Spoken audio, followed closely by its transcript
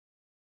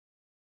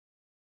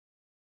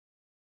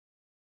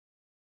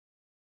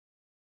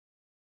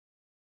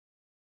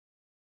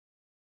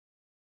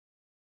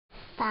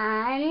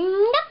Fun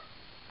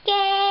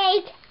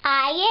cupcake.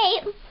 I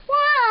ate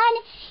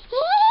one.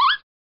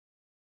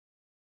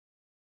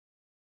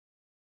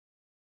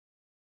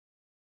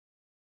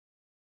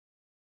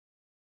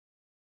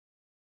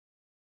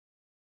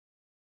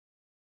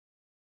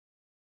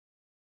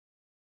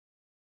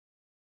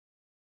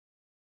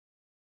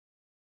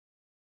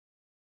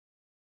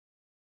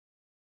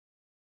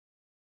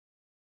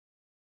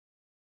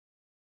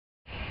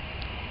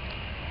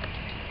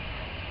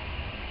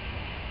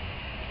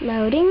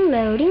 Loading,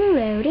 loading,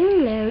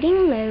 loading,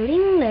 loading,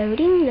 loading,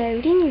 loading,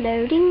 loading,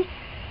 loading.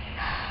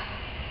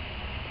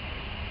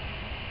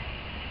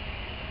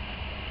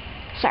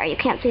 Sorry, you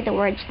can't see the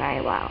words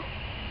very well.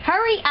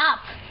 Hurry up!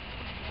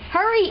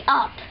 Hurry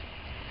up!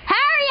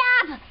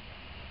 Hurry up!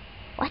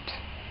 What?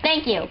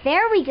 Thank you.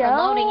 There we go. For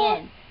loading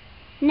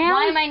in. Now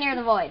Why am I near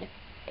the void?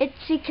 it's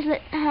because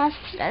it has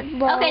to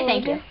load. Okay,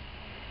 thank you.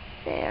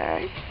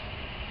 There.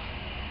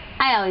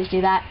 I always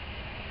do that.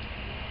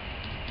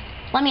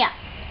 Let me up.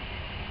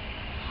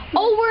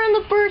 Oh, we're in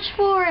the birch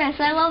forest.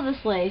 I love this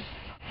place.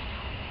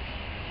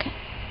 Okay.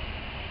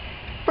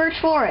 Birch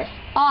forest.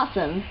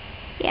 Awesome.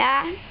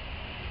 Yeah.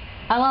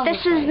 I love this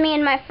This place. is me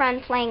and my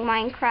friend playing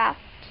Minecraft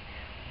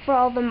for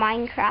all the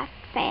Minecraft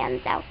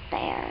fans out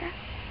there.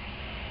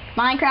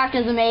 Minecraft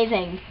is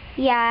amazing.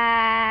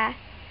 Yeah.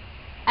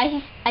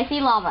 I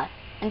see lava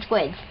and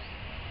squids.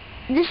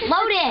 This is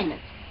Load in.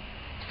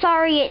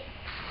 Sorry, it's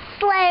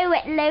slow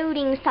at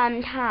loading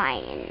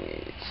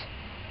sometimes.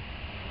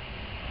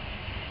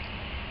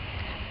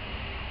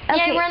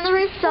 Yeah, we're in the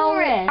roof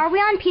forest. Are we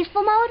on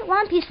peaceful mode? We're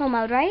on peaceful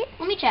mode, right?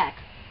 Let me check.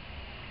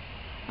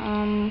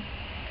 No,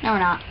 we're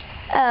not.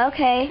 Oh,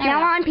 okay. There Now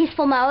we we're go. on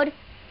peaceful mode.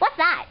 What's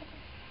that?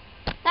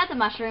 That's a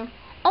mushroom.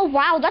 Oh,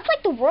 wow. That's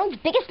like the world's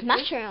biggest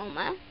mushroom.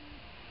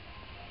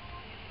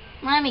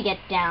 Let me get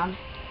down.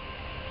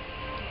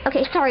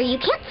 Okay, sorry. You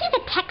can't see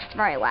the text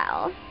very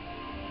well.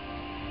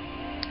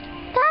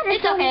 That is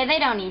It's okay. They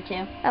don't need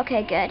to.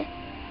 Okay, good.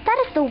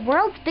 That is the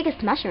world's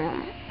biggest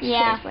mushroom.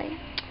 Yeah. Seriously.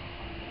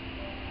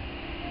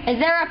 Is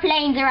there a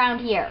plains around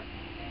here?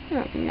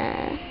 Oh,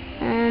 no.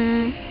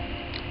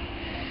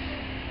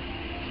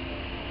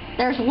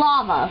 There's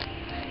lava.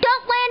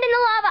 Don't land in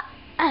the lava.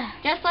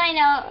 Just so I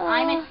know,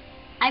 I'm in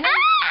I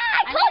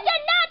told you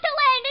not to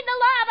land in the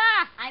lava.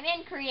 I'm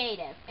in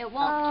creative. It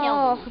won't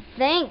kill me.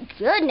 Thank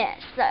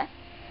goodness.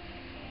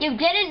 You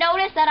didn't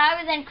notice that I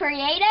was in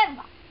creative?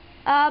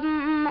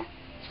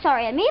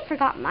 Sorry, I may have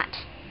forgotten that.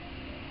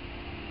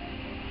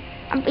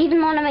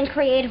 Even when I'm in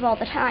creative all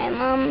the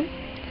time,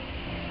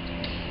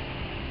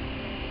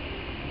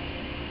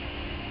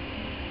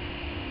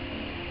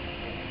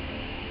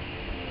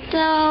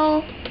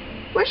 So,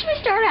 where should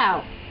we start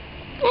out?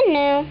 I don't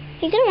know.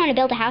 You're gonna want to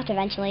build a house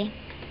eventually.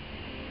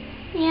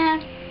 Yeah.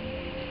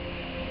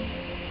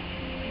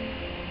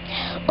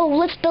 Oh,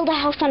 let's build a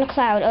house on a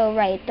cloud. Oh,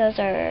 right. Those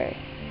are...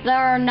 There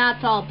are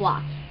not solid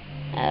blocks.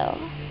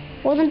 Oh.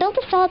 Well, then build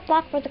a solid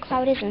block where the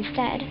cloud is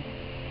instead.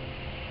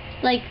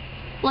 Like,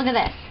 look at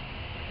this.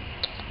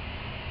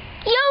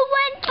 You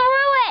went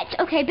through it!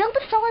 Okay, build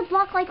a solid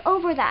block, like,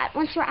 over that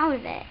once you're out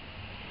of it.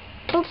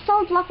 Build a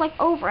solid block, like,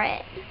 over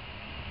it.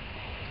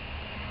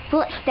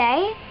 Will it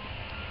stay?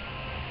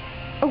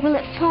 Or will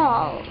it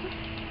fall?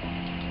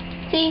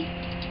 See?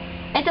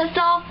 It's not a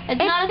solid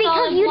block. It's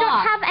because you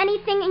don't have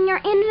anything in your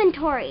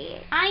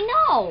inventory. I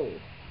know.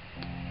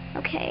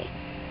 Okay.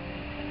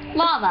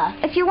 Lava.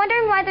 If you're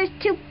wondering why there's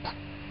two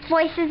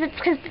voices, it's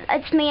because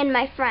it's me and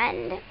my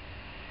friend.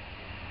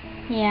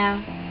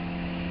 Yeah.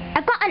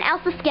 I've got an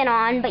alpha skin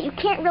on, but you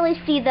can't really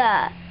see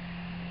the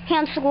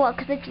hamster wheel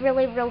because it's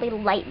really, really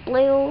light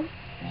blue.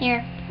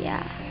 Here.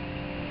 Yeah.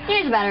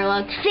 Here's a better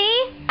look.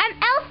 See? I'm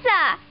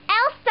Elsa!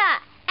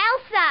 Elsa!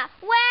 Elsa!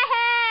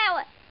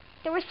 Woohoo!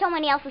 There were so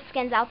many Elsa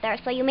skins out there,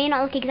 so you may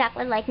not look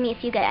exactly like me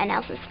if you get an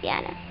Elsa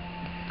skin.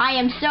 I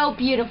am so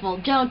beautiful.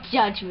 Don't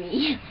judge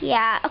me.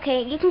 Yeah,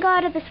 okay, you can go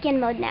out of the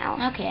skin mode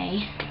now.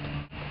 Okay.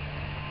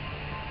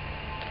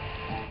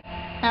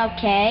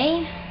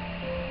 Okay.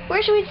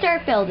 Where should we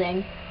start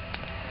building?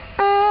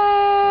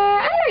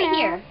 I don't know.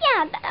 Here.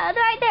 Yeah,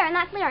 right there in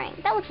that clearing.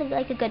 That looks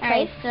like a good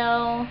place. Alright,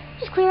 so...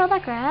 Just clear all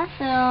that grass.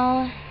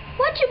 So...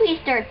 What should we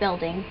start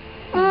building?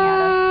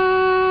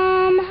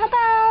 How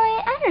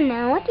about, I don't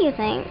know, what do you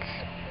think?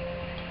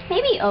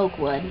 Maybe oak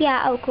wood.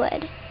 Yeah, oak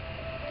wood.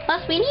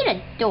 Plus, we need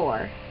a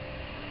door.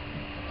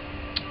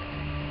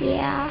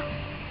 Yeah.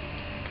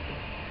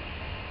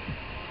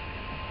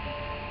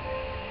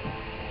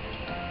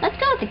 Let's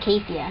go with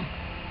acacia.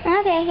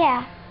 Okay,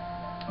 yeah.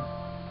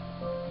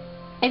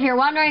 If you're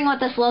wondering what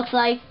this looks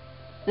like,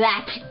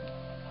 that.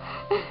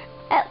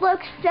 It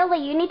looks silly.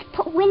 You need to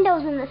put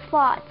windows in the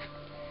spots.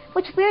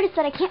 What's weird is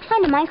that I can't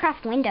find a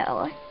Minecraft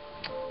window.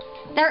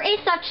 There is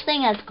such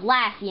thing as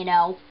glass, you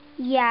know.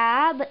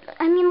 Yeah, but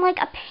I mean like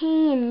a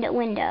paned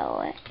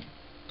window.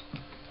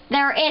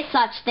 There is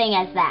such thing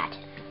as that.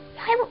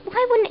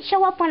 Why wouldn't it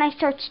show up when I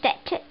searched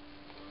it?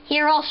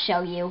 Here, I'll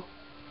show you.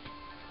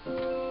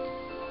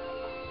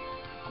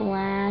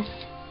 Glass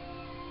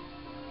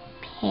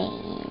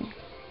pane.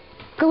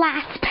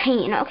 Glass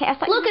pane. Okay, I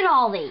thought. Look at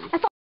all these. I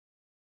thought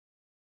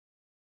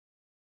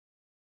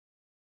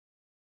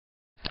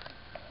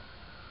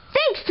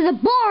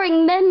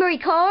boring memory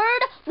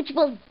card, which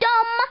was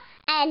dumb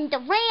and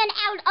ran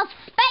out of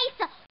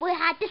space. We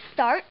had to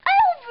start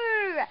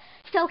over.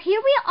 So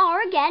here we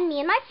are again, me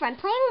and my friend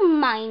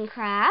playing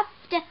Minecraft.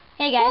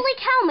 Hey guys. Holy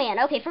cow, man.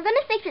 Okay, for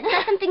goodness sakes, it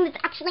says something that's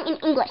actually in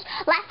English.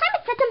 Last time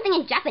it said something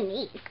in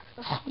Japanese.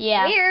 Ugh,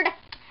 yeah. Weird.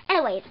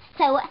 Anyways,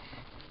 so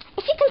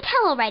if you can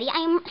tell already, I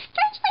am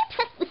strangely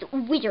obsessed with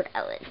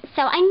weirdos.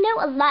 So I know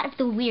a lot of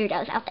the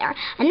weirdos out there,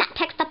 and that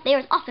text up there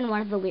is often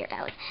one of the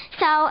weirdos.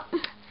 So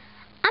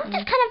I'm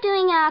just kind of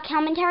doing a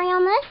commentary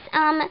on this.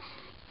 And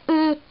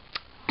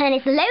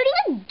it's loading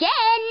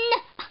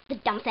again. Ugh, the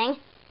dumb thing.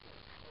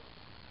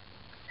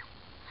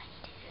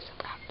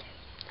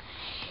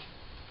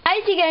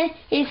 As you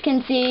guys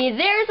can see,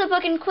 there's a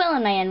book and quill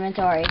in my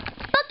inventory. Book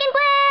and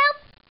quill!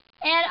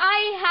 And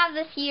I have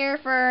this here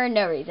for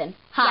no reason.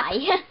 Hi.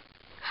 Yep.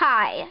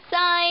 Hi.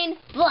 Sign.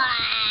 Blah.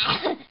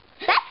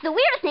 That's the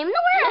weirdest name in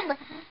the world.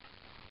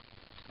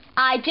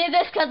 I did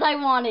this because I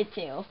wanted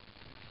to.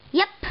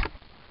 Yep.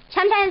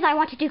 Sometimes I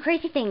want to do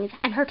crazy things,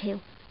 and her too.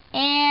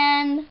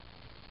 And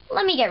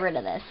let me get rid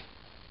of this.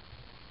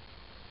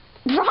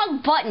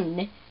 Wrong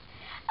button.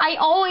 I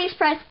always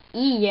press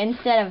E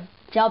instead of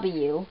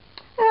W.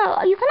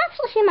 Oh, you can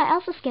actually see my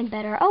Elsa skin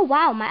better. Oh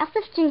wow, my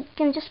Elsa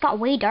skin just got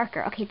way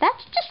darker. Okay,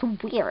 that's just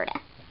weird.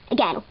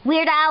 Again,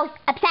 weirdo,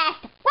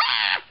 obsessed.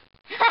 Wah!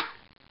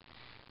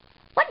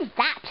 What is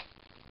that?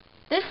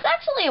 This is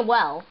actually a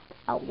well.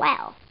 A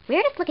well.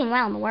 Weirdest looking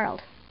well in the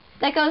world.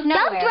 That goes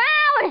nowhere. Don't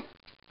drown!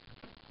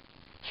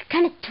 You're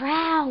gonna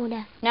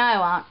drown. No, I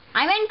won't.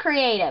 I'm in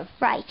creative.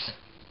 Right.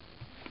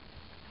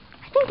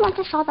 I think once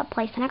I saw that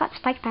place and I got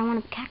spiked by one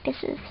of the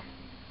cactuses.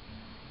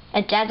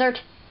 A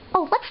desert?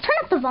 Oh, let's turn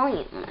up the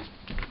volume.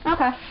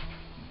 Okay.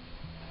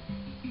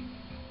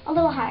 A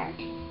little higher.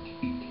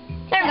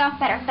 There we go.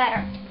 Better.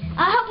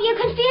 I hope you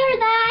can hear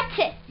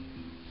that.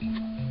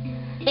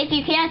 If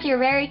you can't, you're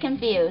very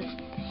confused.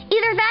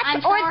 Either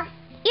that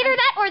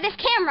or this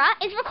camera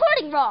is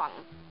recording wrong.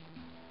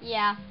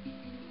 Yeah.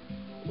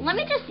 Let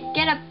me just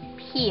get up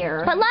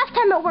here. But last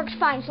time it worked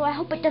fine, so I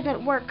hope it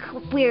doesn't work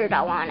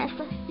weirdo,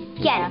 honestly.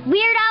 Again,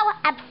 weirdo,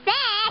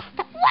 obsessed.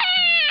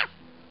 Wah!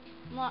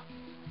 What?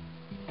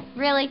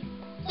 Really?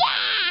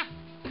 Yeah!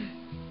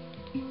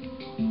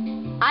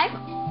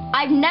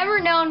 I've never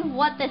known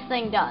what this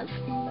thing does.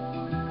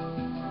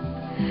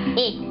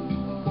 E.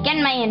 Get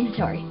in my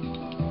inventory.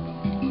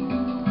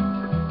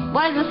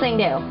 What does this thing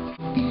do?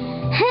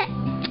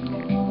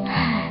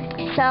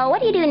 So, what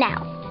do you do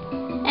now?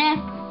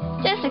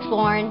 Just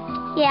exploring.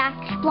 Yeah,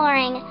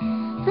 exploring.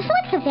 This is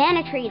like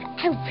savannah trees.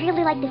 I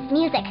really like this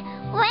music.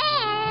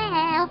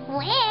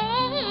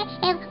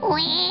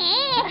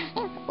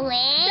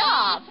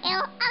 Stop!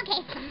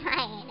 Okay,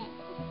 fine.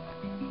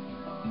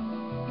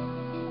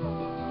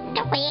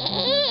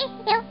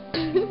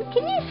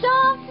 Can you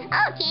stop?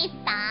 Okay,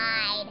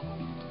 fine.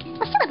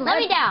 Let's do it Let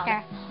me down.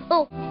 faster.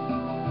 Oh.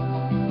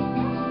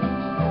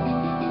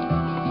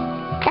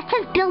 That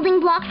says building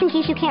blocks in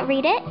case you can't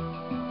read it.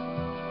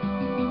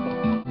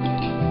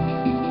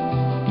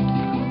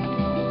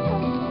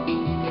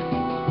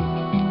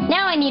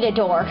 Now I need a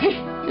door.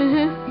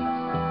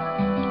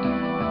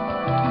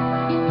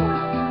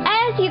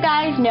 As you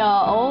guys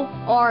know,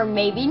 or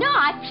maybe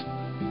not,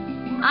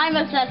 I'm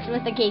obsessed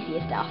with the Casey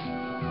stuff.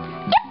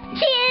 Yep,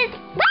 she is.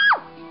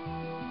 Wow!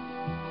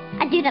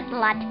 I do that a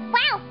lot.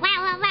 Wow, wow,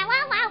 wow, wow,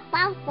 wow, wow,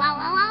 wow, wow,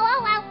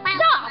 wow, wow, wow,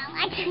 wow.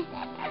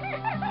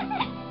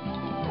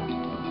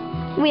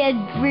 We had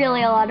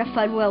really a lot of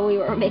fun while we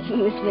were making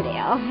this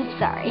video.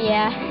 Sorry.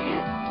 Yeah.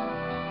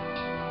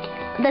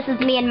 This is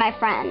me and my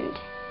friend.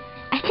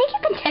 I think you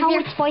can tell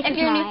which voice is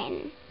new,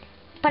 mine.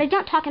 But I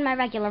don't talk in my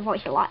regular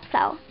voice a lot,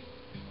 so.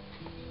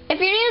 If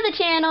you're new to the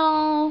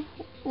channel,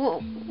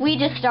 we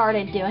just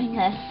started doing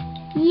this.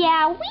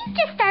 Yeah, we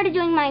just started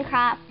doing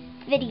Minecraft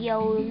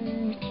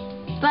videos.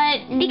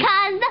 But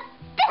because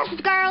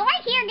this girl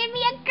right here gave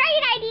me a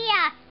great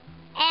idea.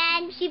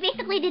 And she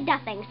basically did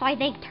nothing, so I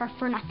thanked her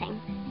for nothing.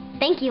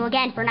 Thank you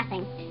again for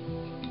nothing.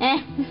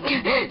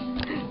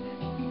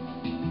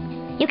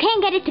 You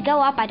can't get it to go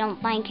up, I don't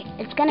think.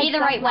 It's gonna be the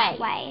go right that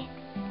way.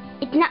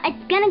 It's not.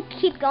 It's gonna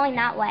keep going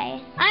that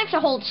way. I have to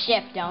hold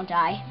shift, don't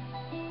I?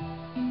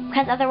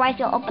 Because otherwise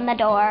you'll open the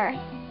door.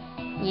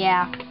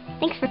 Yeah.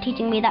 Thanks for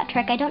teaching me that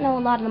trick. I don't know a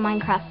lot of the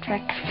Minecraft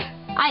tricks.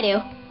 I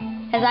do.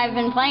 Because I've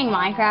been playing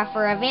Minecraft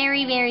for a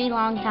very, very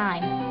long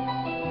time.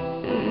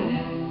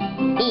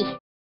 E.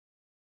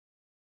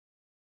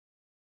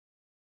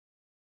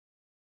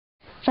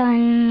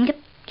 Fun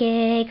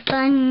cupcake,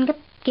 fun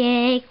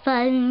cupcake,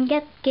 fun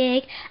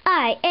cupcake.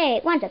 I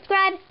ate one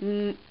subscribe.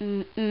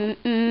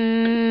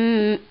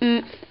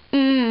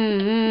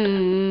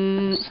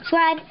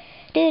 Subscribe.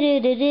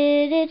 Subscribe.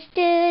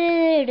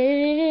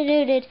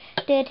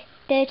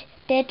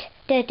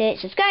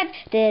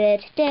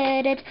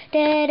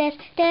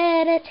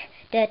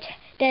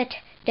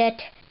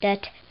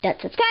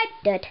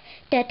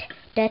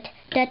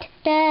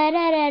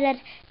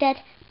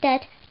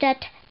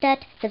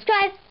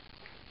 Subscribe.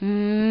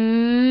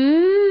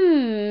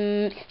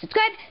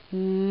 Subscribe.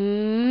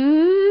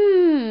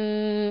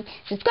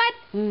 Subscribe.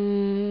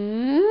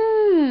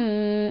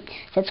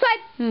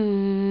 Subscribe.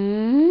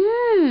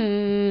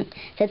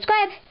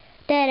 Subscribe.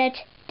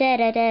 Subscribe.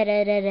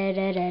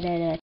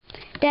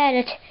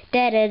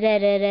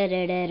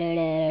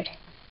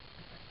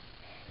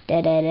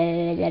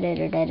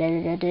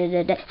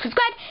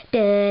 Subscribe.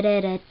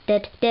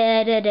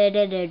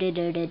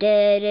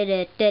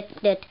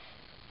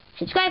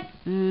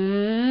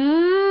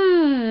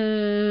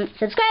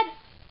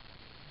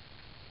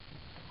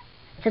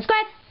 Subscribe.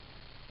 Subscribe.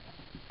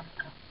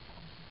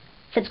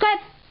 Subscribe.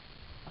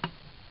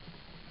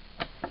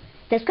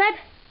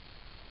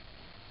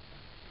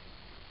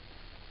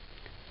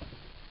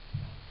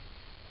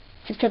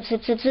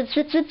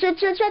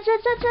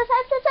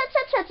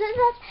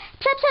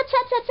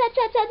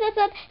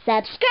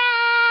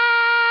 Subscribe.